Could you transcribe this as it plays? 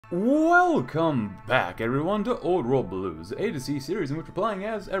Welcome back, everyone, to Old World Blues, A to C series in which we're playing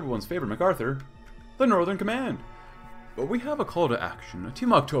as everyone's favorite Macarthur, the Northern Command. But we have a call to action.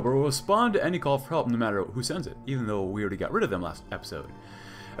 Team October will respond to any call for help no matter who sends it, even though we already got rid of them last episode.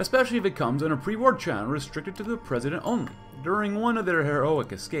 Especially if it comes on a pre-war channel restricted to the President only. During one of their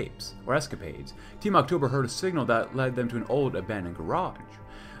heroic escapes, or escapades, Team October heard a signal that led them to an old abandoned garage.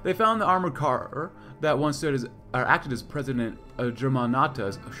 They found the armored car that once stood as, or acted as President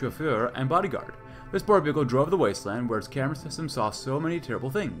Germanata's chauffeur and bodyguard. This sport vehicle drove the wasteland where its camera system saw so many terrible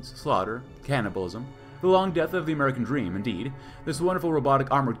things: slaughter, cannibalism, the long death of the American dream. Indeed, this wonderful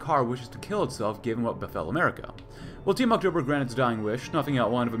robotic armored car wishes to kill itself given what befell America. Will Team October grant its dying wish, snuffing out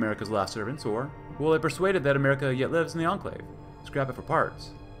one of America's last servants, or will it persuade it that America yet lives in the Enclave? Scrap it for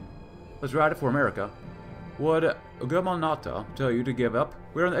parts. Let's ride it for America. Would Germanata tell you to give up?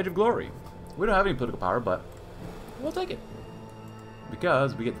 We're on the edge of glory. We don't have any political power, but we'll take it.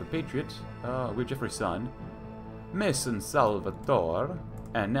 Because we get the Patriots, we have Jeffrey's son, Mason Salvatore,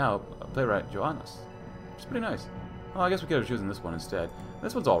 and now playwright Johannes. Which is pretty nice. Well, I guess we could have chosen this one instead.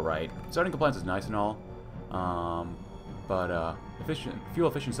 This one's alright. Starting compliance is nice and all. But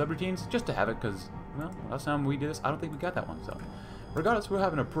fuel-efficient subroutines, just to have it, because, well, last time we did this, I don't think we got that one, so. Regardless, we're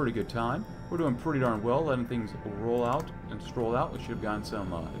having a pretty good time. We're doing pretty darn well, letting things roll out and stroll out. We should have gotten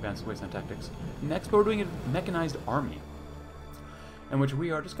some advanced wasteland tactics. Next, we're doing a mechanized army, in which we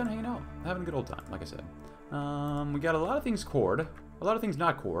are just kind of hanging out, having a good old time, like I said. We got a lot of things cored, a lot of things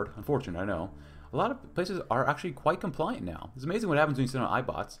not cored, unfortunate, I know. A lot of places are actually quite compliant now. It's amazing what happens when you sit on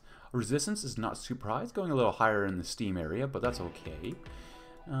iBots. Resistance is not super high. It's going a little higher in the Steam area, but that's okay.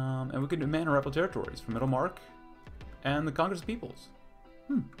 And we can demand our rebel territories from Middlemark and the Congress of Peoples.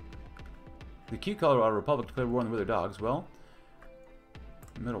 The cute Colorado Republic declared war on the Wither Dogs. Well,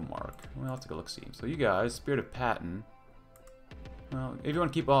 Middlemark. Well, let's take a look-see. So you guys, Spirit of Patton. Well, if you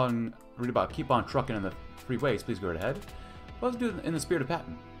want to read about keep on trucking in the free ways, please go right ahead. Well, let's do it in the Spirit of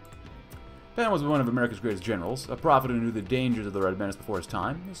Patton. Patton was one of America's greatest generals, a prophet who knew the dangers of the Red Menace before his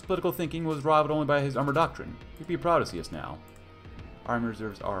time. His political thinking was rivaled only by his armor doctrine. You'd be proud to see us now. Army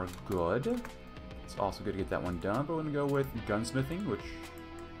reserves are good. It's also good to get that one done, but we're going to go with gunsmithing, which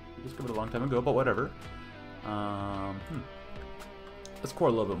we just covered a long time ago, but whatever. Let's core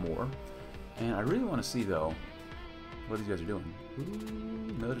a little bit more. And I really want to see, though, what these guys are doing.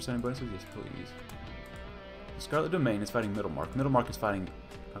 Ooh, military signing bonuses? Yes, please. Scarlet Domain is fighting Middlemark. Middlemark is fighting...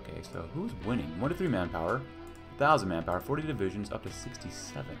 Okay, so who's winning? 1 to 3 manpower, 1,000 manpower, 40 divisions, up to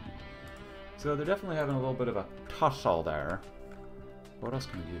 67. So they're definitely having a little bit of a tussle there. What else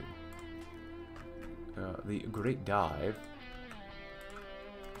can we do? The Great Dive.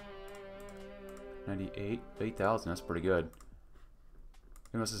 98, 8,000, that's pretty good.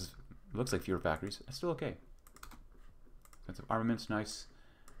 Unless this looks like fewer factories, that's still okay. Expensive armaments, nice.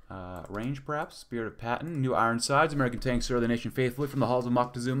 Range, perhaps. Spirit of Patton. New Ironsides. American tanks serve the nation faithfully from the halls of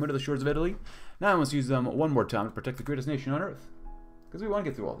Moctezuma to the shores of Italy. Now I must use them one more time to protect the greatest nation on Earth. Because we want to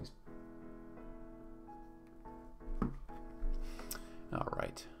get through all these.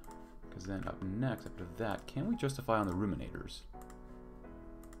 Alright. Because then up next, after that, can we justify on the Ruminators?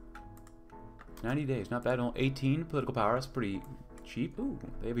 90 days. Not bad. Only 18 political power. That's pretty cheap. Ooh,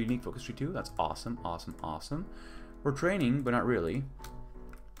 they have a unique focus tree too. That's awesome, awesome, awesome. We're training, but not really.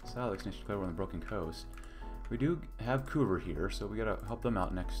 Salix Nation declared on the Broken Coast. We do have Coover here, so we gotta help them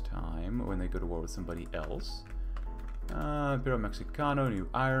out next time when they go to war with somebody else. Imperial Mexicano, new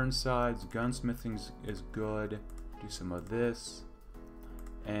Ironsides, gunsmithing is good. Do some of this.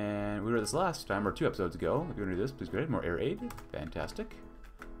 And we read this last time, or 2 episodes ago. If you want to do this, please go ahead. More air aid. Fantastic.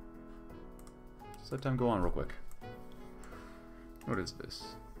 Just let time go on real quick. What is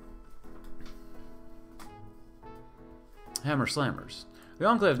this? Hammer Slammers. The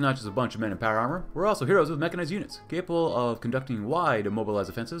Enclave is not just a bunch of men in power armor, we're also heroes with mechanized units, capable of conducting wide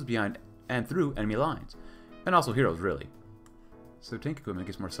immobilized offensives behind and through enemy lines. And also heroes, really. So tank equipment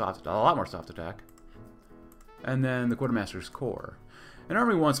gets a lot more soft attack. And then the Quartermaster's Corps. An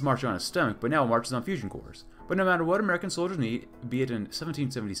army once marched on its stomach, but now marches on fusion cores. But no matter what American soldiers need, be it in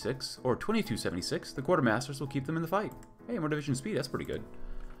 1776 or 2276, the Quartermasters will keep them in the fight. Hey, more division speed, that's pretty good.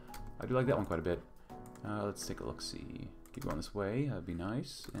 I do like that one quite a bit. Let's take a look-see. Keep going this way, that'd be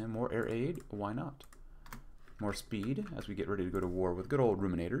nice. And more air aid, why not? More speed as we get ready to go to war with good old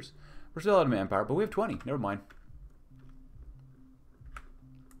Ruminators. We're still out of manpower, but we have 20. Never mind.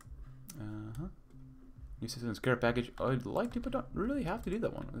 New Citizens Care Package. I'd like to, but don't really have to do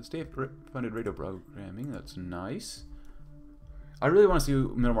that one. The state-funded radio programming, that's nice. I really want to see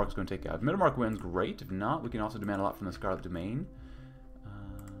who Middlemark is going to take out. If Middlemark wins, great. If not, we can also demand a lot from the Scarlet Domain.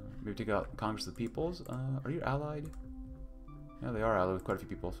 Maybe take out Congress of the Peoples. Are you allied? Yeah, they are allied with quite a few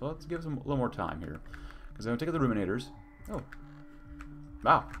people, so let's give them a little more time here. Because I'm going to take out the Ruminators. Oh.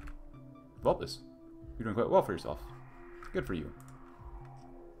 Wow. Vulpus. You're doing quite well for yourself. Good for you.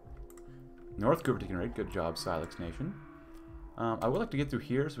 North Cooper taking a raid. Good job, Silex Nation. I would like to get through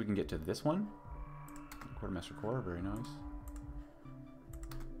here so we can get to this one. Quartermaster Corps, very nice.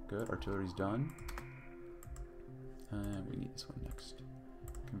 Good, artillery's done. And we need this one next.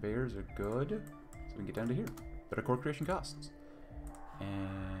 Conveyors are good, so we can get down to here. Better core creation costs.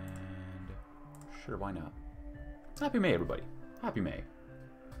 And sure, why not? Happy May, everybody. Happy May.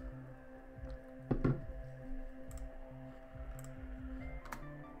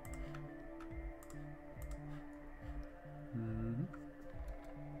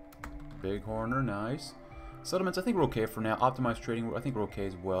 Big Horner, nice. Settlements, I think we're okay for now. Optimized trading, I think we're okay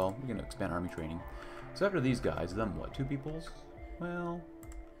as well. We're going to expand army training. So after these guys, then what? 2 peoples? Well,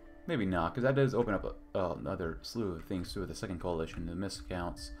 maybe not, because that does open up another slew of things too with the second coalition, the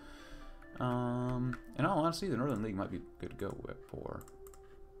miscounts. And all honesty, the Northern League might be good to go with for.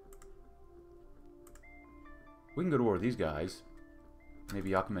 We can go to war with these guys. Maybe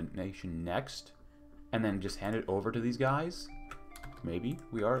Yakima Nation next, and then just hand it over to these guys. Maybe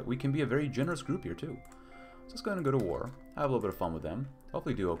we can be a very generous group here too. So let's go ahead and go to war. Have a little bit of fun with them.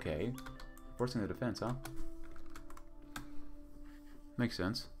 Hopefully do okay. Forcing the defense, huh? Makes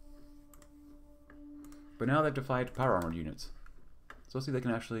sense. But now they've defied power armored units. So let's see if they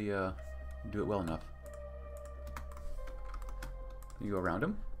can actually do it well enough. You go around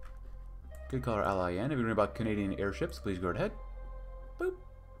them. Good color ally in. If you're worried about Canadian airships, please go ahead. Boop.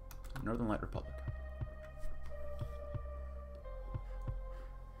 Northern Light Republic.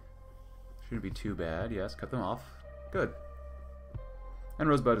 Shouldn't be too bad. Yes, cut them off. Good. And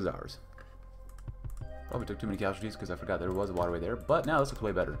Rosebud is ours. Probably took too many casualties because I forgot there was a waterway there. But now this looks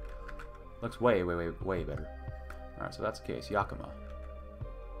way better. Looks way, way, way, way better. Alright, so that's the case. Yakima.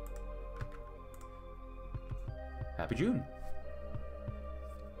 Happy June.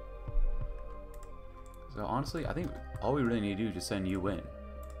 So honestly, I think all we really need to do is just send you in.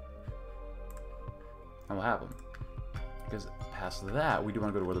 And we'll have them. Because past that, we do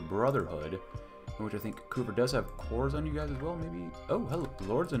want to go to where the Brotherhood, in which I think Cooper does have cores on you guys as well, maybe? Oh, hello,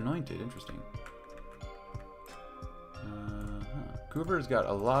 Lord's Anointed, interesting. Cooper's got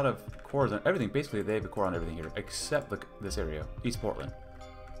a lot of cores on everything. Basically, they have a core on everything here, except this area, East Portland.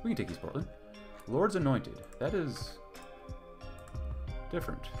 We can take East Portland. Lord's Anointed, that is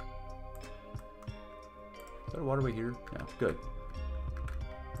different. Is that a waterway here? No, good.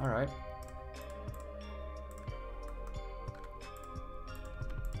 Alright.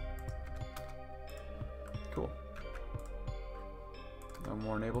 Cool. No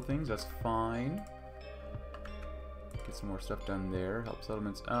more naval things, that's fine. Get some more stuff done there. Help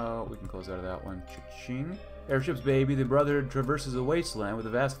settlements out. We can close out of that one. Cha-ching. Airships, baby. The Brotherhood traverses a wasteland with a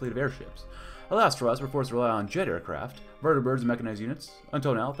vast fleet of airships. Alas for us, we're forced to rely on jet aircraft, vertibirds, and mechanized units.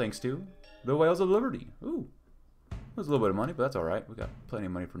 Until now, thanks to the Whales of Liberty. Ooh. That's a little bit of money, but that's alright. We got plenty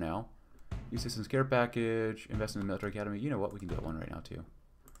of money for now. Use Systems Care Package. Invest in the Military Academy. You know what? We can do that one right now, too.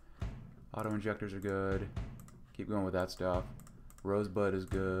 Auto injectors are good. Keep going with that stuff. Rosebud is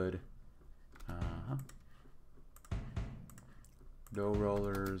good. Uh-huh. Dough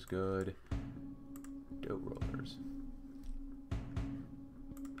rollers, good. Dough rollers.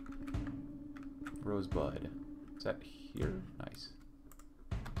 Rosebud. Is that here? Nice.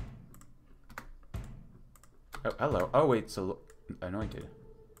 Oh, hello. Oh, wait, so anointed.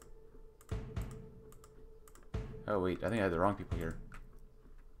 Oh, wait, I think I had the wrong people here.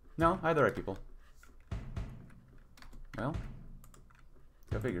 No, I had the right people. Well,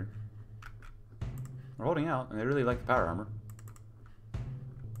 go figure. We're holding out, and they really like the power armor.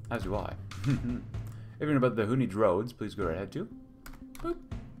 As do I. If you're about the who needs roads, please go right ahead too. Boop.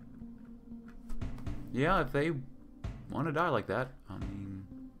 Yeah, if they want to die like that, I mean,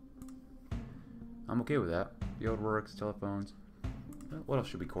 I'm okay with that. Field works, telephones. What else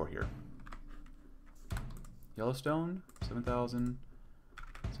should we core here? Yellowstone, 7,000,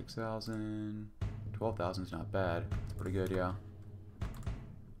 6,000, 12,000 is not bad. It's pretty good, yeah.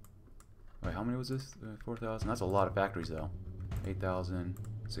 Wait, how many was this? 4,000? That's a lot of factories though. 8,000.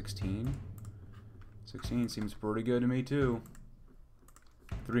 16. 16 seems pretty good to me too.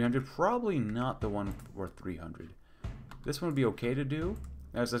 300, probably not the one worth 300. This one would be okay to do.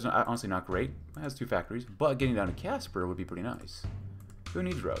 That's honestly not great. It has 2 factories, but getting down to Casper would be pretty nice. Who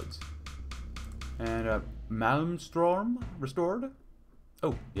needs roads? And Malmstrom restored.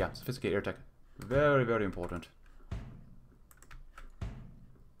 Oh yeah, sophisticated air tech. Very, very important.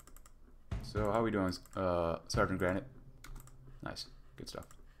 So how are we doing, Sergeant Granite? Nice, good stuff.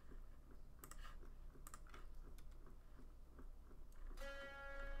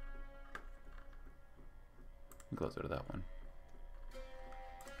 Closer to that one.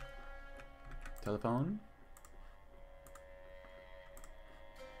 Telephone.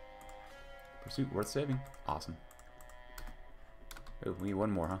 Pursuit worth saving. Awesome. Oh, we need one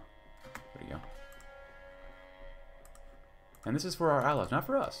more, huh? There you go. And this is for our allies, not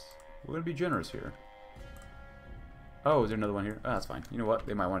for us. We're going to be generous here. Oh, is there another one here? Oh, that's fine. You know what?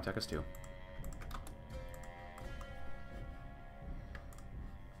 They might want to attack us too.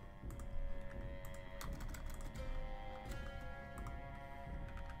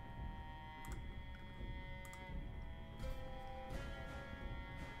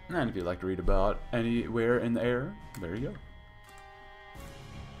 And if you'd like to read about anywhere in the air, there you go.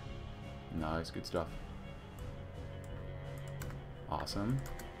 Nice, good stuff. Awesome.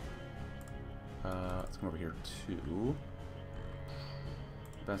 Let's come over here to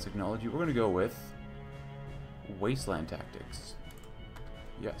advanced technology. We're going to go with wasteland tactics.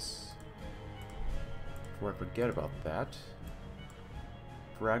 Yes. Before I forget about that,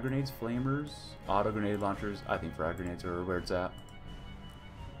 frag grenades, flamers, auto grenade launchers. I think frag grenades are where it's at.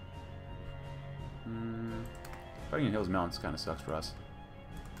 Fighting in Hills Mountains kind of sucks for us.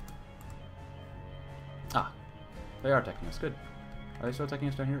 Ah, they are attacking us. Good. Are they still attacking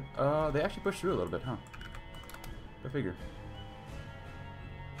us down here? They actually pushed through a little bit, huh? Go figure.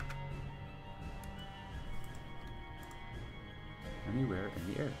 Anywhere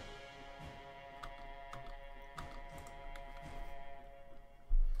in the air.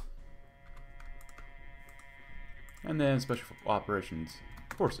 And then Special Operations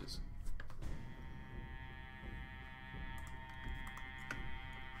Forces.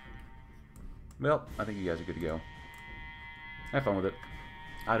 Well, I think you guys are good to go. Have fun with it.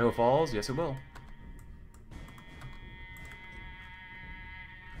 Idaho Falls? Yes, it will.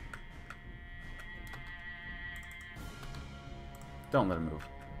 Don't let him move.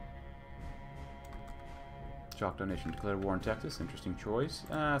 Choctaw Nation declared war in Texas. Interesting choice.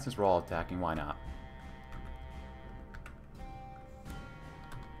 Since we're all attacking, why not?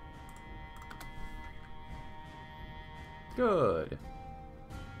 Good.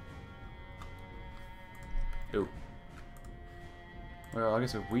 Ooh. Well, I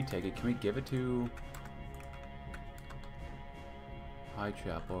guess if we take it, can we give it to High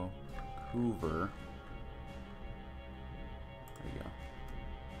Chapel, Hoover? There you go.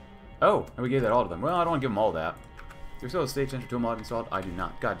 Oh, and we gave that all to them. Well, I don't want to give them all that. Do we still have a stage center to mod installed? I do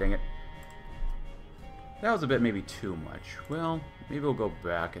not. God dang it. That was a bit maybe too much. Well, maybe we'll go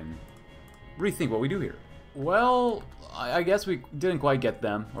back and rethink what we do here. Well, I guess we didn't quite get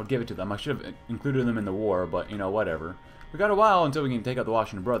them, or give it to them. I should have included them in the war, but, you know, whatever. We got a while until we can take out the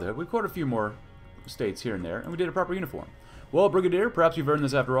Washington Brotherhood. We caught a few more states here and there, and we did a proper uniform. Well, Brigadier, perhaps you've earned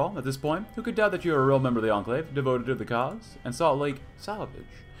this after all. At this point, who could doubt that you are a real member of the Enclave, devoted to the cause, and Salt Lake salvage?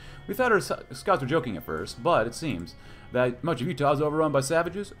 We thought our scouts were joking at first, but it seems that much of Utah is overrun by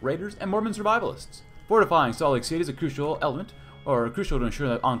savages, raiders, and Mormon survivalists. Fortifying Salt Lake City is a crucial element, or crucial to ensure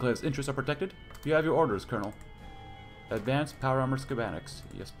that Enclave's interests are protected. You have your orders, Colonel. Advanced power armor schematics.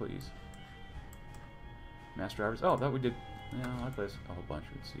 Yes, please. Mass drivers. Oh, that we did. Yeah, I placed a whole bunch.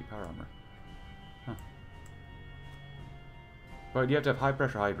 Let's see. Power armor. Huh. But you have to have high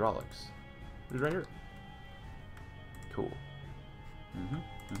pressure hydraulics. It is right here. Cool.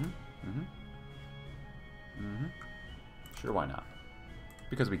 Sure, why not?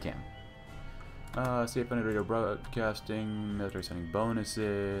 Because we can. Safe funded radio broadcasting, military sending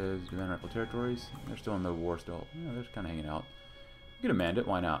bonuses, demand rifle territories. They're still in the war still. Yeah, they're kind of hanging out. You can demand it,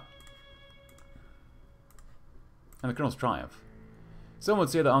 why not? And the Colonel's triumph. Some would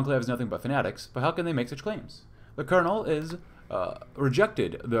say the Enclave is nothing but fanatics, but how can they make such claims? The Colonel is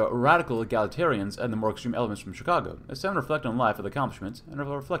rejected the radical egalitarians and the more extreme elements from Chicago. It's time to reflect on life and accomplishments, and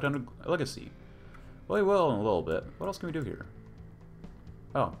reflect on a legacy. Well, he will in a little bit. What else can we do here?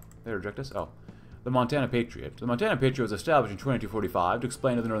 Oh, they reject us? Oh. The Montana Patriot. The Montana Patriot was established in 2245 to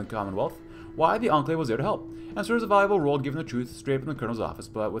explain to the Northern Commonwealth why the Enclave was there to help, and serves a valuable role given the truth straight from the Colonel's office,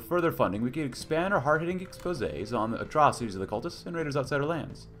 but with further funding we can expand our hard-hitting exposés on the atrocities of the cultists and raiders outside our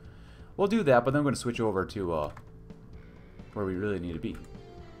lands. We'll do that, but then we're going to switch over to where we really need to be.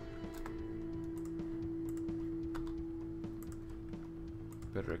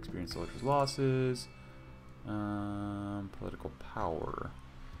 Better experience soldiers' losses. Political power.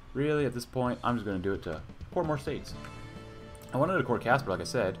 Really, at this point, I'm just going to do it to core more states. I wanted to core Casper, like I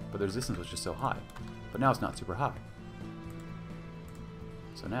said, but the resistance was just so high. But now it's not super high.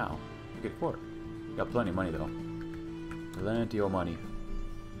 So now, we get core. Got plenty of money, though. Plenty of money.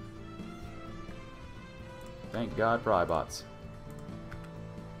 Thank God for iBots.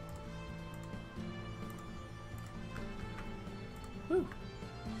 Whew.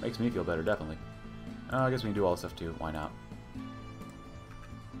 Makes me feel better, definitely. I guess we can do all this stuff too. Why not?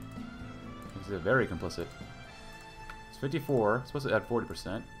 He's very complicit. It's 54. Supposed to add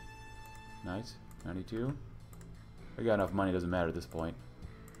 40%. Nice. 92. We got enough money. Doesn't matter at this point.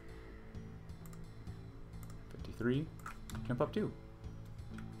 53. Jump up 2.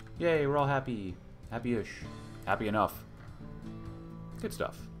 Yay, we're all happy. Happy-ish. Happy enough. Good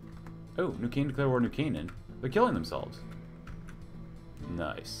stuff. Oh, New Canaan declare war on New Canaan. They're killing themselves.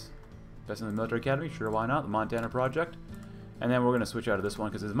 Nice. Best in the military academy? Sure, why not? The Montana Project. And then we're going to switch out of this one,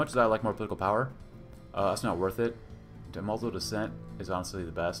 because as much as I like more political power, that's not worth it. Multiple Dissent is honestly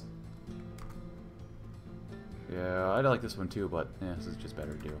the best. Yeah, I like this one too, but yeah, this is just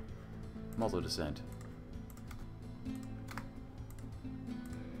better to do. Multiple Dissent.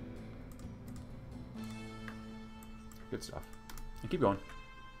 Good stuff. And keep going.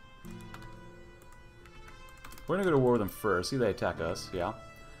 We're gonna go to war with them first. See if they attack us. Yeah.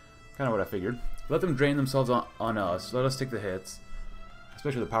 Kind of what I figured. Let them drain themselves on us. Let us take the hits.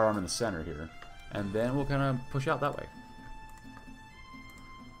 Especially the power arm in the center here. And then we'll kind of push out that way.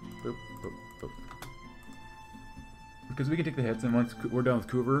 Boop, boop, boop. Because we can take the hits, and once we're done with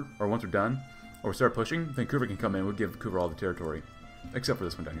Cougar, or once we're done, or we start pushing, then Cougar can come in. We'll give Cougar all the territory. Except for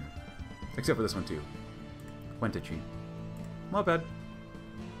this one down here. Except for this one too. Wentichi. Not bad.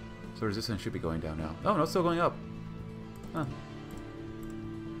 So resistance should be going down now. Oh no, it's still going up. Huh.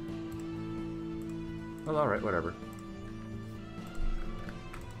 Well, alright, whatever.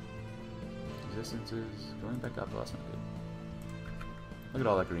 Resistance is going back up. Oh, that's not good. Look at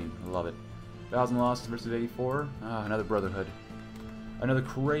all that green. I love it. 1,000 losses versus 84. Ah, another Brotherhood. Another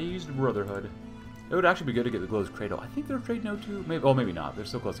crazed Brotherhood. It would actually be good to get the Glow's Cradle. I think they're trade no too. Maybe, oh, maybe not. They're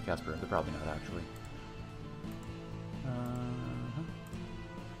so close to Casper. They're probably not, actually.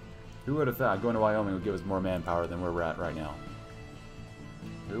 Who would have thought going to Wyoming would give us more manpower than where we're at right now?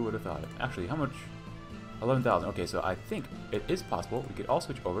 Who would have thought it? Actually, how much? 11,000. Okay, so I think it is possible we could all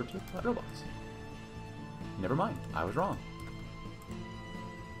switch over to robots. Never mind. I was wrong.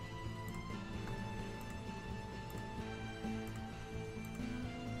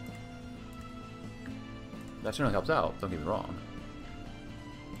 That certainly helps out, don't get me wrong.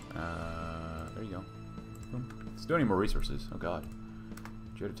 There you go. Boom. Let's do any more resources. Oh god.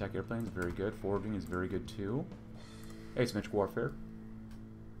 Jet attack airplanes, very good. Foraging is very good too. Asymmetric warfare.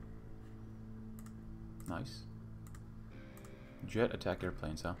 Nice. Jet attack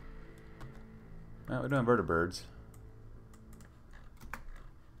airplanes, huh? Well, we don't have vertibirds.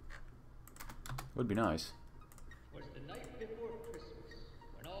 Would be nice. Was the night before Christmas,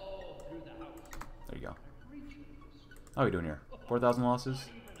 when all through the house. There you go. How are we doing here? 4,000 losses?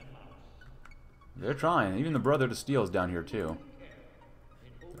 They're trying. Even the brother to steal is down here too.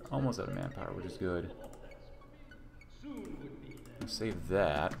 They're almost out of manpower, which is good. Let's save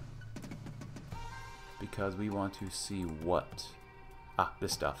that. Because we want to see what? Ah,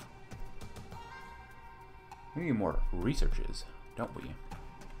 this stuff. We need more researches, don't we?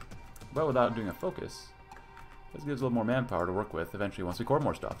 But without doing a focus, this gives a little more manpower to work with eventually once we core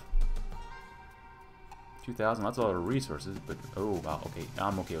more stuff. 2,000, that's a lot of resources, but oh wow, okay,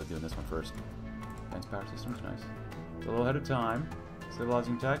 I'm okay with doing this one first. Advanced power systems, nice. It's a little ahead of time.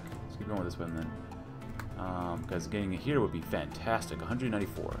 Civilizing tech, let's keep going with this one then. Because getting it here would be fantastic.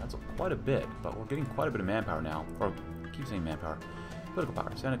 194, that's quite a bit, but we're getting quite a bit of manpower now. Or, I keep saying manpower. Political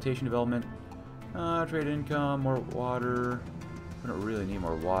power, sanitation development, trade income, more water. We don't really need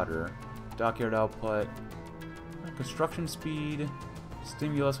more water. Dockyard output, construction speed,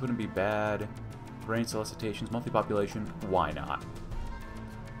 stimulus wouldn't be bad. Brain solicitations, monthly population, why not?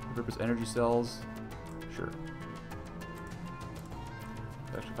 Purpose energy cells, sure.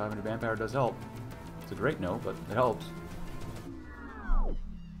 Extra 500 manpower does help. It's a great note, but it helps.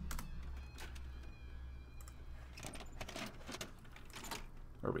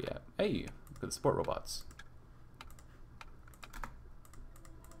 Where are we at? Hey, look at the sport robots.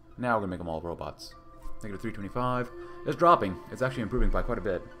 Now we're gonna make them all robots. Negative 325. It's dropping. It's actually improving by quite a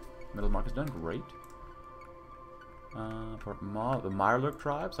bit. Middle mark is done. Great. For the Macarthur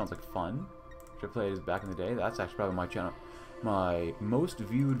tribe sounds like fun. Which I played back in the day. That's actually probably my channel. My most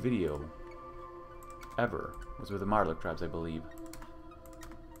viewed video ever was with the Macarthur tribes, I believe.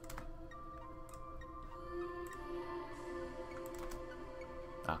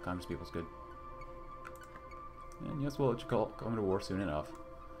 Ah, Congress people's good. And yes, we'll let you come to war soon enough.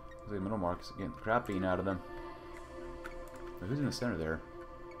 Looks like middle mark is getting the crap beaten out of them. But who's in the center there?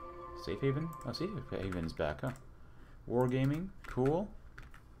 Safe Haven? Oh, Safe Haven's back, huh? Wargaming, cool.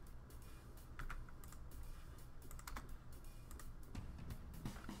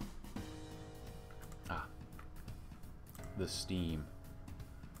 Ah. The steam.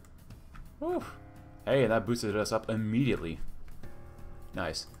 Oof. Hey, that boosted us up immediately.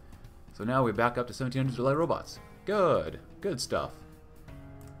 Nice. So now we back up to 1700 light robots. Good. Good stuff.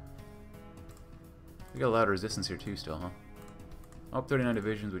 We got a lot of resistance here too still, huh? Oh, 39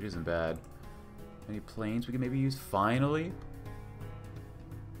 divisions, which isn't bad. Any planes we can maybe use finally?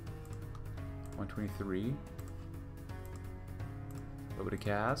 123. A little bit of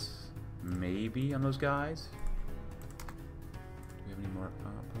CAS. Maybe on those guys. Do we have any more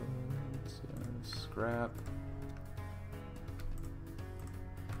outposts? Scrap.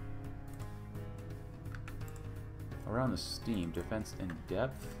 Around the steam, defense in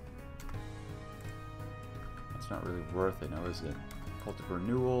depth. That's not really worth it now, is it? Cult of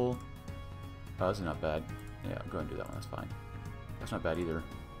renewal. Oh, this is not bad. Yeah, go ahead and do that one, that's fine. That's not bad either.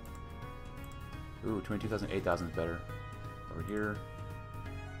 Ooh, 22,000, 8,000 is better. Over here.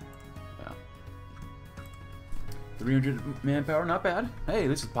 Yeah. 300 manpower, not bad. Hey,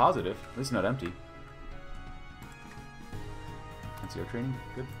 this is positive. This is not empty. Let's see our training.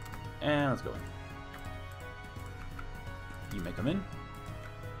 Good. And let's go in. You may come in.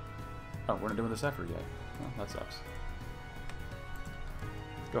 Oh, we're not doing this after yet. Well, that sucks.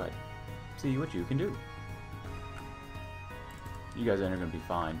 Go ahead. See what you can do. You guys are going to be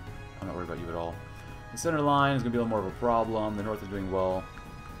fine. I'm not worried about you at all. The center line is going to be a little more of a problem. The north is doing well.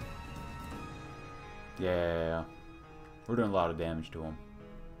 Yeah. We're doing a lot of damage to them.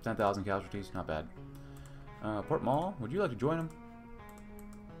 10,000 casualties, not bad. Port Mall, would you like to join them?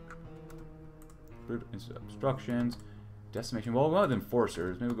 Obstructions. Decimation. Well, we'll go with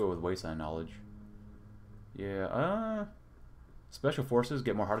enforcers. Maybe we'll go with wasteland knowledge. Yeah, special forces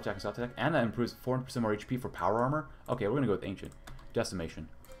get more heart attack and soft attack, and that improves 400% more HP for power armor. Okay, we're gonna go with ancient. Decimation.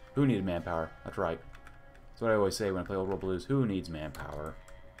 Who needed manpower? That's right. That's what I always say when I play Old World Blues. Who needs manpower?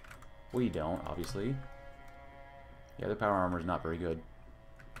 We don't, obviously. Yeah, the power armor is not very good.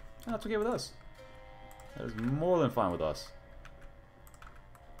 Oh, that's okay with us. That is more than fine with us.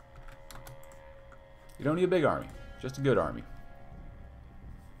 You don't need a big army. Just a good army.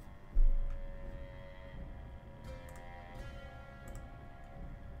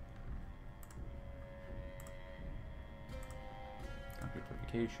 Concrete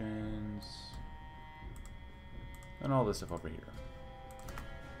fortifications. And all this stuff over here.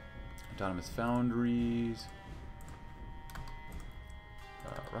 Autonomous foundries.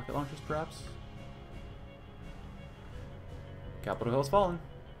 Rocket launchers, perhaps? Capitol Hill's fallen.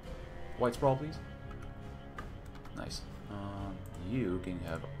 White sprawl, please. Nice. You can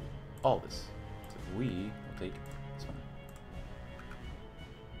have all this. So we will take this one.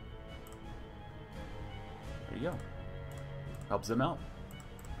 There you go. Helps them out.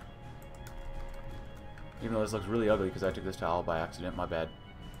 Even though this looks really ugly because I took this tile by accident, my bad.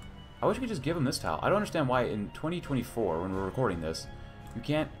 I wish we could just give them this tile. I don't understand why in 2024, when we're recording this, you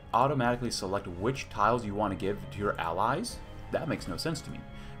can't automatically select which tiles you want to give to your allies. That makes no sense to me.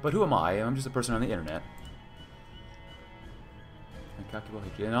 But who am I? I'm just a person on the internet.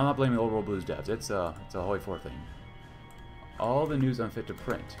 And I'm not blaming Old World Blues devs. It's a Hoi4 thing. All the news unfit to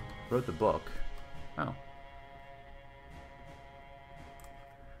print. Wrote the book. Oh.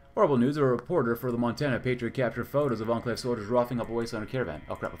 Horrible news. A reporter for the Montana Patriot captured photos of Enclave soldiers roughing up a wasteland caravan.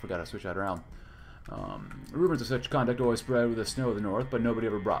 Oh crap, I forgot to switch that around. Rumors of such conduct always spread with the snow of the north, but nobody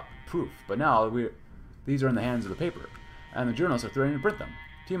ever brought proof. But now, these are in the hands of the paper, and the journalists are threatening to print them.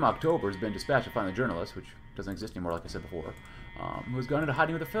 Team October has been dispatched to find the journalist, which doesn't exist anymore like I said before, who's gone into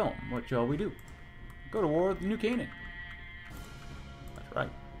hiding with the film. What shall we do? Go to war with New Canaan. That's right.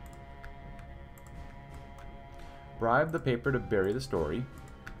 Bribe the paper to bury the story.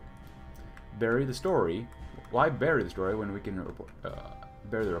 Bury the story? Why bury the story when we can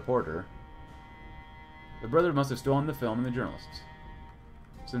bury the reporter? The brother must have stolen the film and the journalists.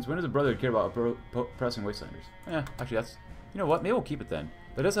 Since when does a brother care about oppressing wastelanders? Actually that's... You know what? Maybe we'll keep it then.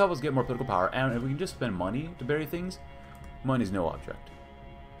 That does help us get more political power, and if we can just spend money to bury things, money's no object.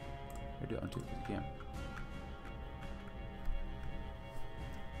 You're doing too, because you can.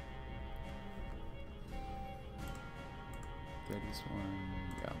 Take this one,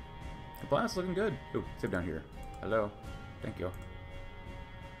 yeah. The planet's looking good. Ooh, save down here. Hello. Thank you.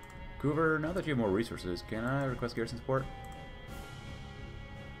 Coover, now that you have more resources, can I request garrison support?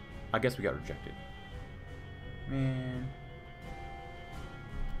 I guess we got rejected. Man.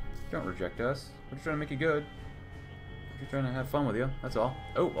 Don't reject us. We're just trying to make it good. We're just trying to have fun with you. That's all.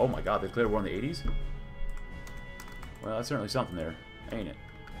 Oh my god, they declared war in the 80s? Well, that's certainly something there, ain't it?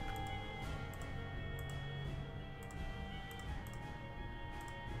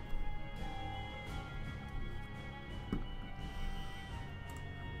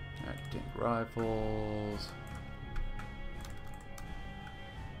 Anti-tank rifles.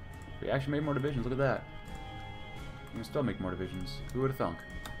 We actually made more divisions, look at that. We can still make more divisions. Who would have thunk?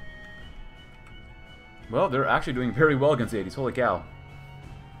 Well, they're actually doing very well against the 80s, holy cow.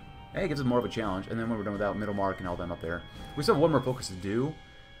 Hey, it gives us more of a challenge, and then when we're done with that, middle mark and all them up there. We still have one more focus to do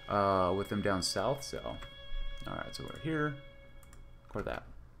with them down south, so... Alright, so we're here. Core that.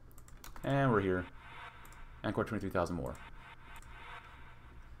 And we're here. And core 23,000 more.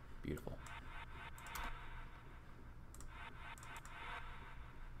 Beautiful.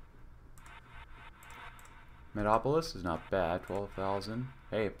 Metropolis is not bad, 12,000.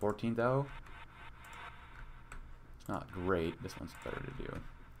 Hey, 14 though. It's not great. This one's better to do.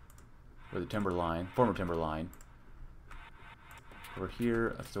 With the timber line, former timber line. Over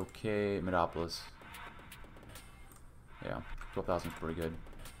here, that's okay. Metropolis. Yeah, 12,000 is pretty good.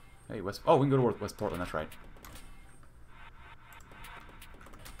 Hey, West. Oh, we can go to West Portland. That's right.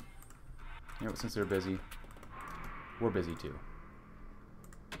 You know, since they're busy, we're busy too.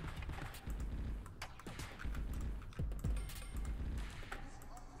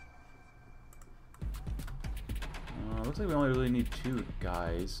 Looks like we only really need two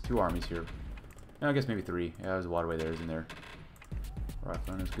armies here. No, I guess maybe three. Yeah, there's a waterway there, isn't there?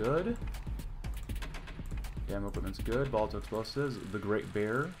 Rifleman is good. Demo equipment's good. Volatile explosives. The Great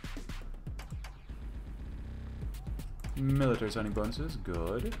Bear. Military signing bonuses.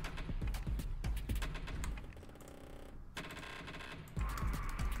 Good.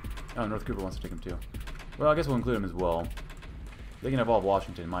 Oh, North Cooper wants to take him too. Well, I guess we'll include him as well. They can evolve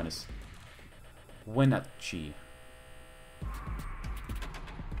Washington minus Wenatchee.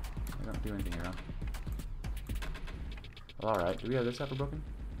 I don't do anything here, huh? Well, alright. Do we have this half broken?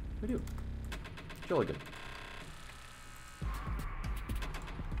 We do. Jolly good.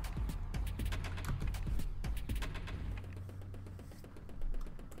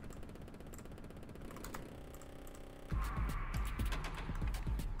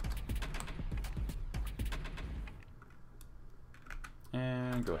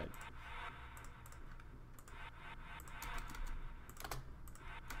 And go ahead.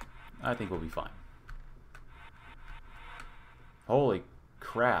 I think we'll be fine. Holy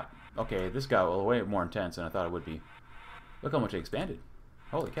crap. Okay, this got way more intense than I thought it would be. Look how much it expanded.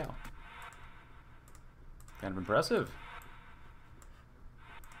 Holy cow. Kind of impressive.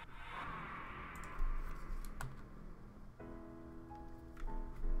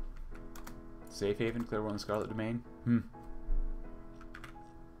 Safe Haven, Clearwater, and Scarlet Domain. No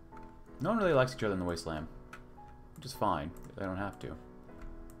one really likes each other in the Wasteland. Which is fine. They don't have to.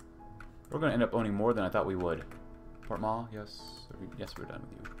 We're going to end up owning more than I thought we would. Port Mall, yes. Yes, we're done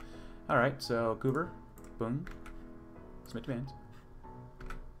with you. Alright, so Cooper. Boom. Submit demands.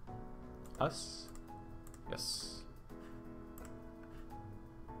 Us. Yes.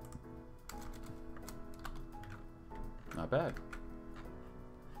 Not bad.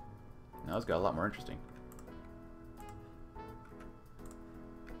 Now it's got a lot more interesting.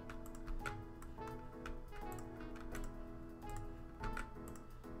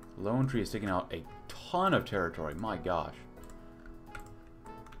 Lone Tree is taking out a ton of territory. My gosh.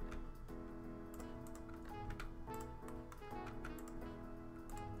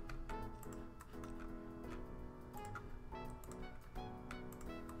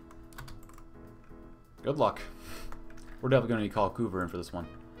 Good luck. We're definitely going to need to call Coover in for this one.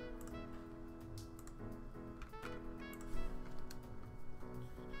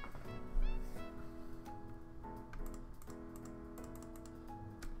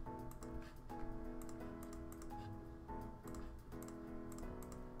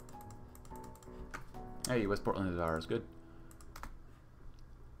 Hey, West Portland is ours. Good.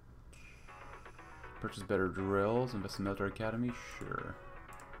 Purchase better drills. Invest in military academy. Sure.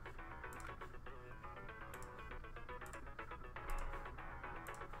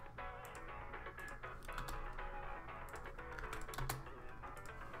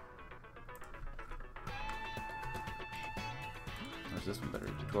 Where's this one better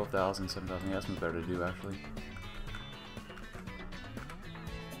to do? 12,000, 7,000. Yeah, this one's better to do actually.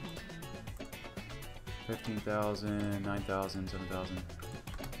 15,000, 9,000, 7,000.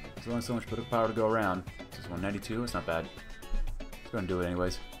 There's only so much power to go around. This is 192, it's not bad. Let's go and do it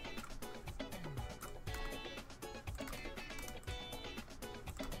anyways.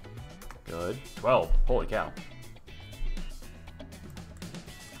 Good. 12. Holy cow.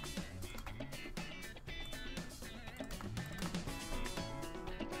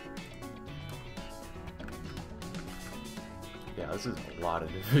 Yeah, this is a lot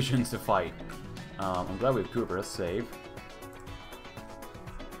of divisions to fight. I'm glad we have Cooper. Let's save.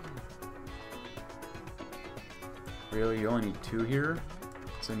 Really? You only need 2 here?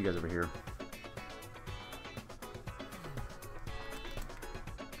 Send you guys over here.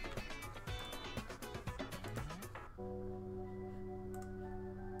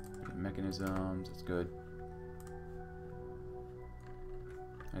 mechanisms, that's good.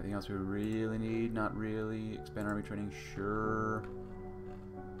 Anything else we really need? Not really. Expand army training, sure.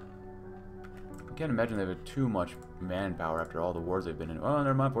 I can't imagine they have too much manpower after all the wars they've been in. Oh,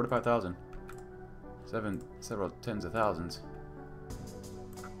 never mind, 45,000. Several tens of thousands.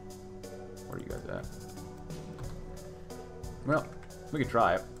 Where are you guys at? Well, we could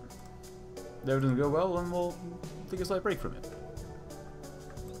try it. If that doesn't go well, then we'll take a slight break from it.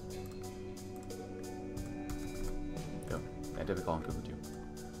 Go. Yeah, definitely call him Cooper too.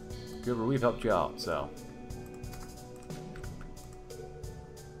 Cooper, we've helped you out, so.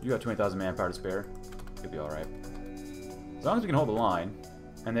 You got 20,000 manpower to spare. Could be alright. As long as we can hold the line,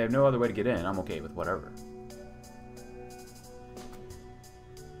 and they have no other way to get in, I'm okay with whatever.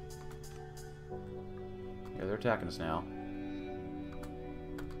 Yeah, they're attacking us now.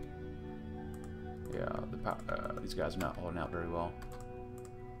 Yeah, these guys are not holding out very well.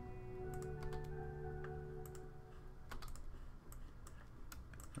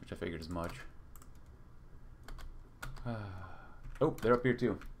 Which I figured as much. Oh, they're up here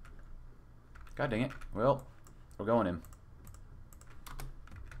too. God dang it. Well, we're going in.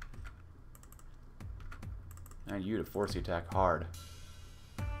 I need you to force the attack hard.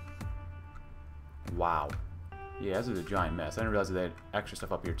 Wow. Yeah, this is a giant mess. I didn't realize that they had extra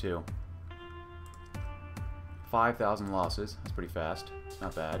stuff up here too. 5,000 losses. That's pretty fast.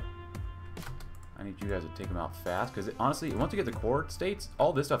 Not bad. I need you guys to take them out fast, because honestly, once we get the core states,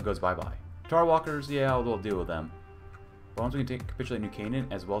 all this stuff goes bye-bye. Tar Walkers, yeah, we'll deal with them. But once we can capitulate New Canaan,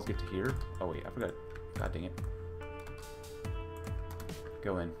 as well as get to here... Oh wait, I forgot. God dang it.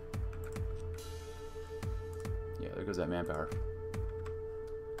 Go in. Yeah, there goes that manpower.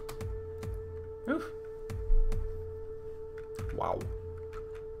 Oof. Wow.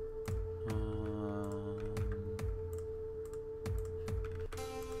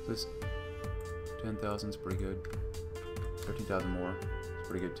 This 10,000 is pretty good. 13,000 more. It's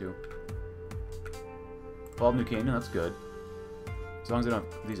pretty good too. 12 New Canaan, that's good. As long as they don't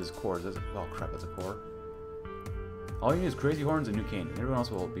have these as cores. That's, oh crap, that's a core. All you need is Crazy Horns and New Canaan. Everyone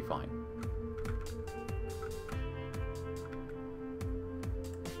else will be fine.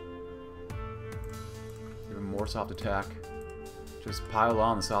 Even more soft attack. Just pile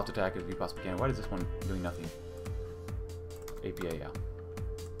on the soft attack if you possibly can. Why is this one doing nothing? APA, yeah.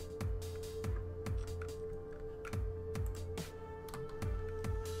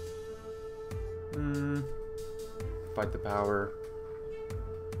 Fight the power.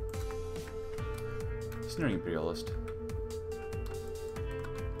 Sneering Imperialist.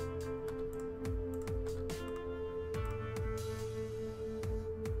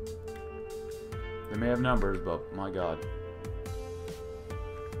 They may have numbers, but my god.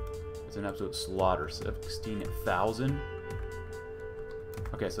 It's an absolute slaughter. 16,000?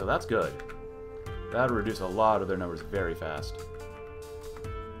 Okay, so that's good. That'll reduce a lot of their numbers very fast.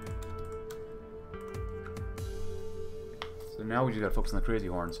 So now we just gotta focus on the Crazy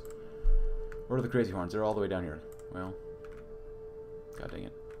Horns. Where are the Crazy Horns? They're all the way down here. Well, god dang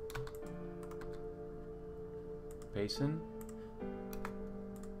it. Payson.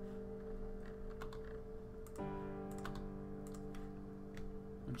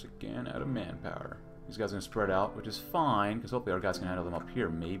 Once again, out of manpower. These guys are gonna spread out, which is fine, because hopefully our guys can handle them up here,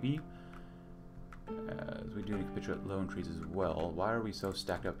 maybe. As we do need to capitulate lone trees as well. Why are we so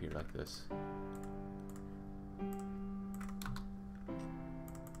stacked up here like this?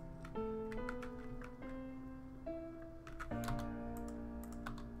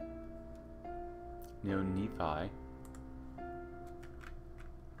 No Nephi.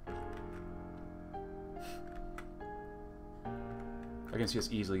 I can see us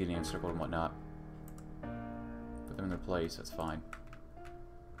easily getting encircled and whatnot. Put them in their place, that's fine.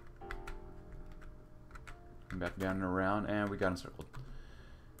 Come back down and around, and we got encircled.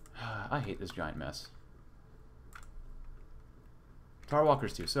 I hate this giant mess. Tar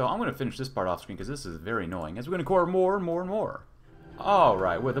Walkers too. So I'm going to finish this part off screen because this is very annoying. As we're going to core more and more and more.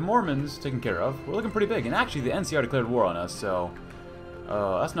 Alright, with the Mormons taken care of, we're looking pretty big. And actually, the NCR declared war on us, so...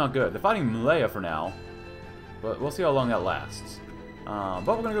 that's not good. They're fighting Malaya for now. But we'll see how long that lasts. But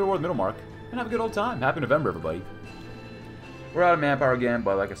we're going to go to war with Middlemark and have a good old time. Happy November, everybody. We're out of manpower again,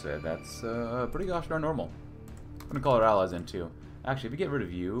 but like I said, that's pretty gosh darn normal. I'm going to call our allies in, too. Actually, if we get rid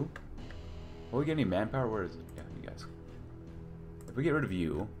of you... Will we get any manpower? Where is it? Yeah, you guys. If we get rid of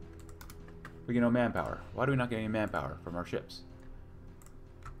you, we get no manpower. Why do we not get any manpower from our ships?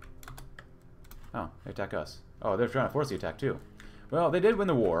 Oh, they attack us. Oh, they're trying to force the attack, too. Well, they did win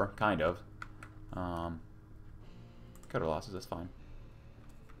the war, kind of. Cut our losses, that's fine.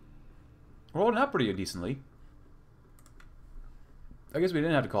 We're holding up pretty decently. I guess we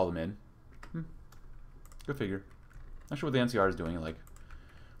didn't have to call them in. Go figure. Not sure what the NCR is doing. Like,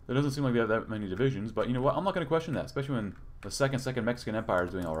 it doesn't seem like they have that many divisions, but you know what? I'm not going to question that, especially when the second Mexican Empire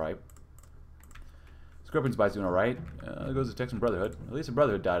is doing all right. Scorpion Spy's doing all right. There goes the Texan Brotherhood. At least the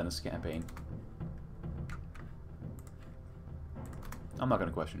Brotherhood died in this campaign. I'm not going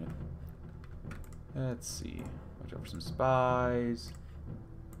to question it. Let's see. Watch out for some spies.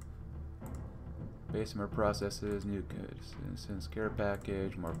 Base more processes. New citizens care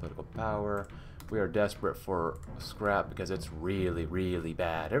package. More political power. We are desperate for scrap because it's really, really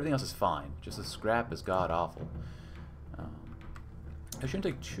bad. Everything else is fine. Just the scrap is god-awful. It shouldn't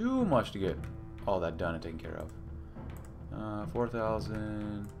take too much to get all that done and taken care of.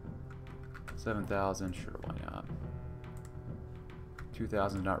 4,000. 7,000. Sure, why not?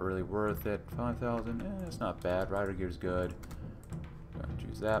 2,000 is not really worth it. 5,000. It's not bad. Rider gear's good.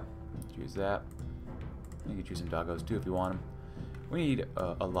 Choose that. Choose that. You can choose some doggos too if you want them. We need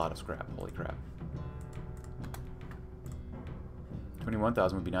a lot of scrap. Holy crap.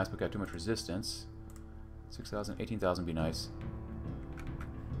 21,000 would be nice, but got too much resistance. 6,000, 18,000 would be nice.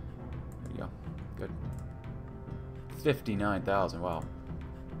 There you go. Good. 59,000, wow.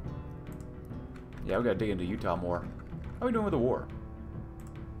 Yeah, we gotta dig into Utah more. How are we doing with the war?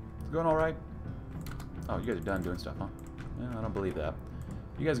 Is it going alright? Oh, you guys are done doing stuff, huh? Yeah, I don't believe that.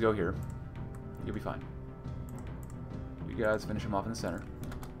 You guys go here. You'll be fine. You guys finish them off in the center.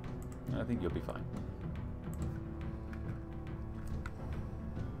 And I think you'll be fine.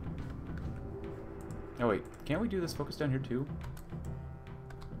 Oh wait, can't we do this focus down here too?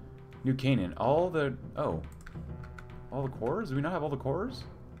 New Canaan, all the cores? Do we not have all the cores?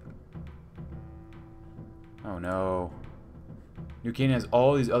 Oh no. New Canaan has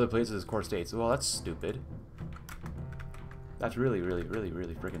all these other places as core states. Well, that's stupid. That's really, really, really,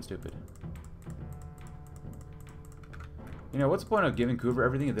 really freaking stupid. You know, what's the point of giving Coover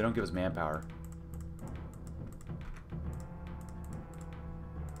everything if they don't give us manpower?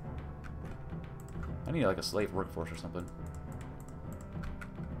 I need like a slave workforce or something.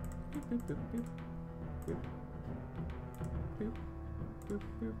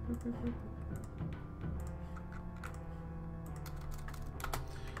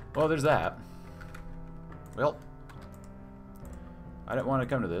 Well, there's that. Well, I didn't want to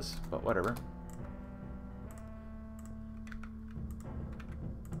come to this, but whatever.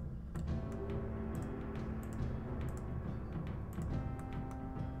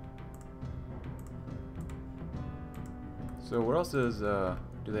 So where else is, do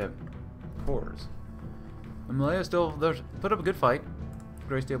they have cores? The Malaya still, they put up a good fight.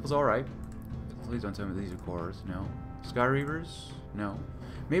 Gray Staple's alright. Please don't tell me these are cores. No. Sky Reavers? No.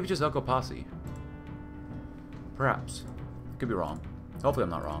 Maybe just Elko Posse. Perhaps. Could be wrong. Hopefully I'm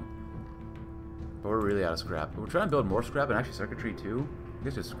not wrong. But we're really out of scrap. We're trying to build more scrap and actually circuitry too. I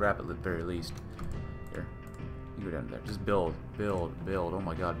guess just scrap at the very least. Here. You go down there. Just build. Build. Build. Oh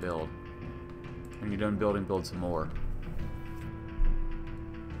my god, build. When you're done building, build some more.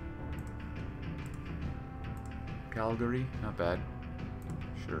 Calgary, not bad.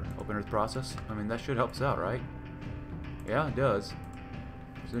 Sure. Open Earth process. I mean, that should help us out, right? Yeah, it does.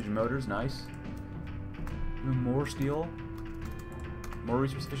 Precision motors, nice. More steel. More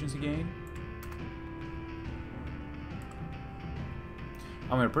resource efficiency gain.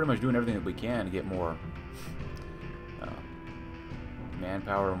 I mean, we're pretty much doing everything that we can to get more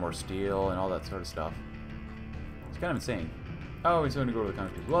manpower, more steel, and all that sort of stuff. It's kind of insane. Oh, he's going to go over the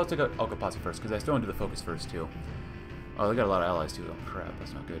countries. Well, let's take out Elko Posse first, because I still want to do the focus first, too. Oh, they got a lot of allies, too. Oh, crap,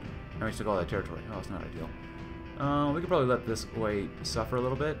 that's not good. I mean, took all that territory. Oh, it's not ideal. We could probably let this way suffer a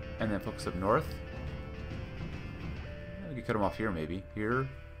little bit, and then focus up north. We could cut them off here, maybe. Here.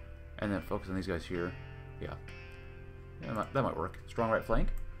 And then focus on these guys here. Yeah. Yeah, that might work. Strong right flank.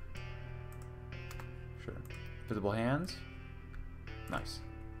 Sure. Visible hands. Nice.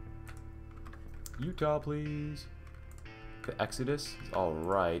 Utah, please. The Exodus is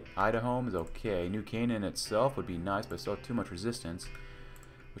alright. Idaho is okay. New Canaan itself would be nice, but still too much resistance.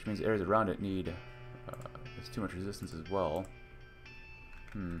 Which means areas around it need... there's too much resistance as well.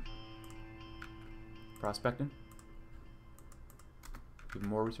 Prospecting. Give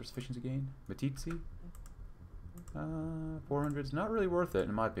more resource efficiency gain. Matitsi. 400 is not really worth it,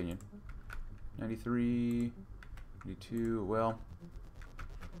 in my opinion. 93... 92, well...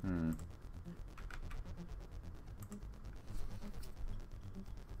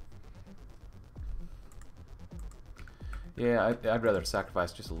 Yeah, I'd rather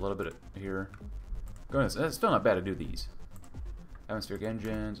sacrifice just a little bit here. It's still not bad to do these. Atmospheric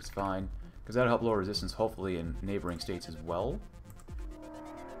engines, it's fine. Because that'll help lower resistance, hopefully, in neighboring states as well.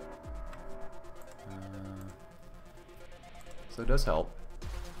 so it does help.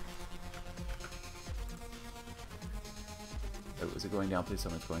 Oh, is it going down? Please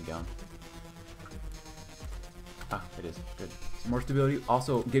tell me it's going down. Ah, it is. Good. Some more stability.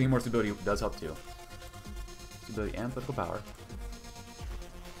 Also, getting more stability does help too. Stability and political power.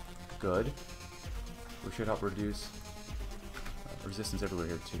 Good. We should help reduce resistance everywhere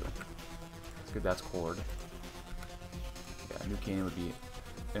here too. It's good that's cord. Yeah, New Canaan would be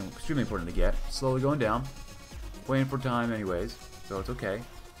extremely important to get. Slowly going down. Waiting for time anyways, so it's okay.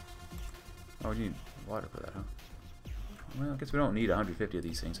 Oh, you need water for that, huh? Well, I guess we don't need 150 of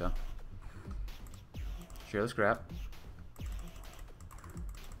these things, huh? Share the scrap.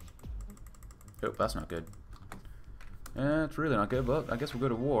 Oh, that's not good. It's really not good, but I guess we'll go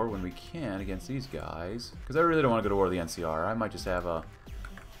to war when we can against these guys. Because I really don't want to go to war with the NCR. I might just have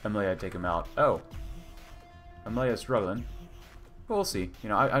Amelia take him out. Oh. Amelia's struggling. Well, we'll see. You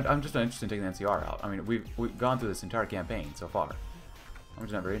know, I'm just not interested in taking the NCR out. I mean, we've gone through this entire campaign so far. I'm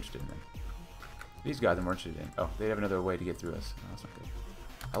just not very interested in them. These guys I'm more interested in. Oh, they have another way to get through us. Oh, that's not good.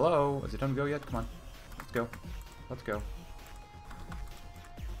 Hello? Is it time to go yet? Come on. Let's go. Let's go. Of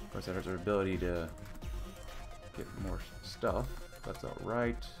course, that hurts our ability to get more stuff. That's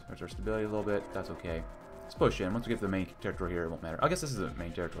alright. Hurts our stability a little bit. That's okay. Let's push in. Once we get to the main territory here, it won't matter. I guess this is the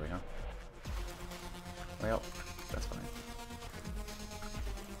main territory, huh? Well, that's fine.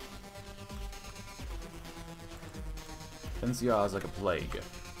 NCR is like a plague.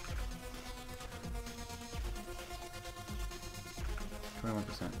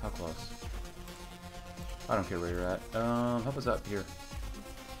 21%. How close? I don't care where you're at. Help us up here.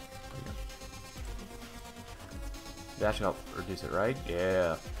 That should help reduce it, right?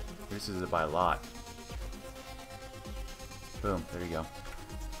 Yeah. Reduces it by a lot. Boom. There you go.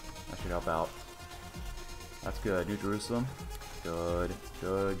 That should help out. That's good. New Jerusalem. Good.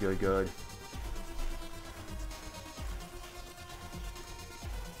 Good, good, good.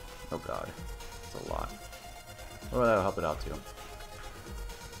 Oh god. That's a lot. Well, that'll help it out too.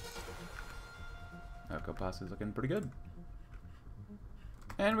 Copas is looking pretty good.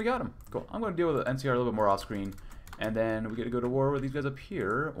 And we got him. Cool. I'm going to deal with the NCR a little bit more off screen. And then we get to go to war with these guys up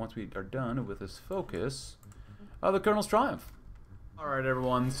here once we are done with this focus of the Colonel's Triumph. Alright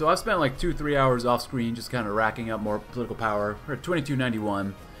everyone, so I've spent like 2-3 hours off screen just kind of racking up more political power. We're at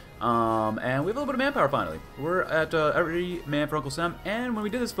 2291. And we have a little bit of manpower finally. We're at every man for Uncle Sam. And when we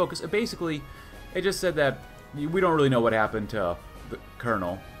did this focus, it just said that we don't really know what happened to the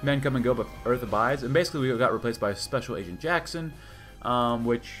Colonel. Men come and go, but Earth abides. And basically we got replaced by Special Agent Jackson,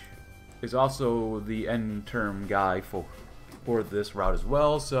 which is also the end term guy for this route as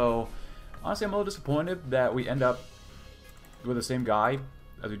well. So honestly, I'm a little disappointed that we end up with the same guy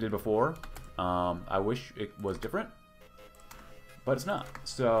as we did before. I wish it was different, but it's not.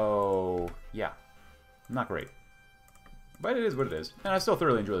 So yeah, not great. But it is what it is, and I still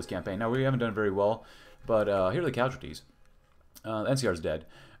thoroughly enjoy this campaign. Now we haven't done very well, but here are the casualties. NCR's dead.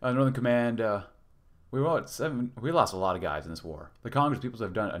 Northern Command. We were at 7. We lost a lot of guys in this war. The Congress peoples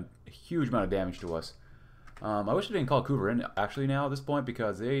have done a huge amount of damage to us. I wish we didn't call Hoover in actually now at this point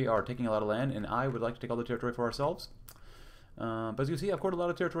because they are taking a lot of land, and I would like to take all the territory for ourselves. But as you can see, I've cored a lot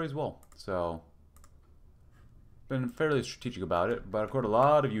of territory as well. So, been fairly strategic about it. But I've cored a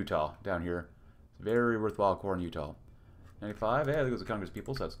lot of Utah down here. It's very worthwhile core in Utah. 95. Yeah, there goes the Congress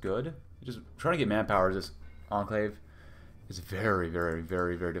people, so that's good. Just trying to get manpower in this enclave is very, very,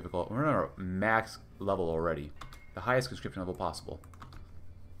 very, very difficult. We're on our max level already. The highest conscription level possible.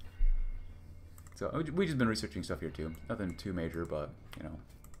 So, we've just been researching stuff here too. Nothing too major, but, you know.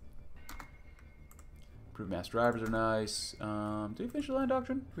 Improved mass drivers are nice. Did we finish the land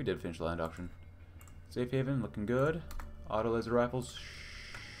doctrine? We did finish the land doctrine. Safe haven, looking good. Auto laser rifles,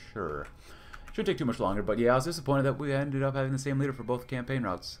 sure. Shouldn't take too much longer, but yeah, I was disappointed that we ended up having the same leader for both campaign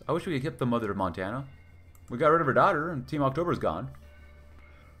routes. I wish we could keep the mother of Montana. We got rid of her daughter, and Team October's gone.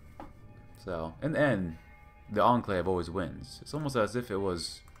 So, in the end, the Enclave always wins. It's almost as if it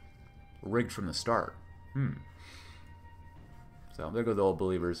was rigged from the start. So, there go the old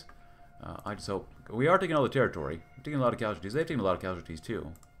believers. I just hope... We are taking all the territory. We're taking a lot of casualties. They've taken a lot of casualties,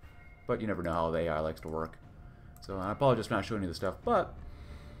 too. But you never know how the AI likes to work. So, I apologize for not showing you the stuff, but...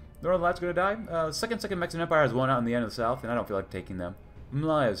 The Northern Light's gonna die. Second Mexican Empire has won out in the end of the South, and I don't feel like taking them.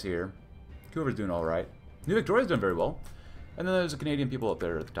 Malaya's here. Coover's doing alright. New Victoria's doing very well. And then there's the Canadian people up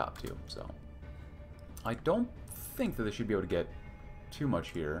there at the top, too. So, I don't think that they should be able to get too much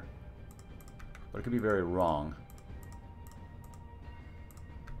here. But it could be very wrong.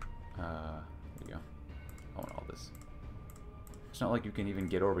 There you go. I want all this. It's not like you can even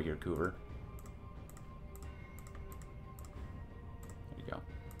get over here, Coover. There you go.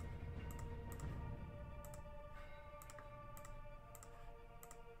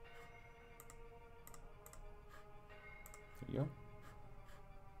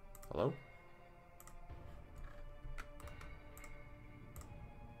 Hello?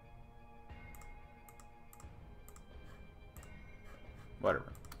 Whatever.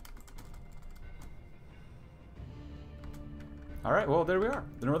 Alright, well, there we are.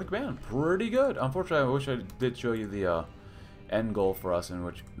 The Northern Command. Pretty good. Unfortunately, I wish I did show you the end goal for us in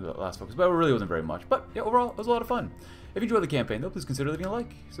which the last focus, but it really wasn't very much. But, yeah, overall, it was a lot of fun. If you enjoyed the campaign, though, please consider leaving a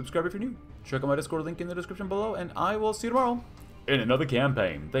like. Subscribe if you're new. Check out my Discord link in the description below, and I will see you tomorrow in another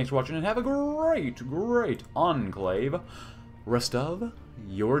campaign. Thanks for watching, and have a great, great Enclave rest of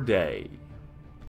your day.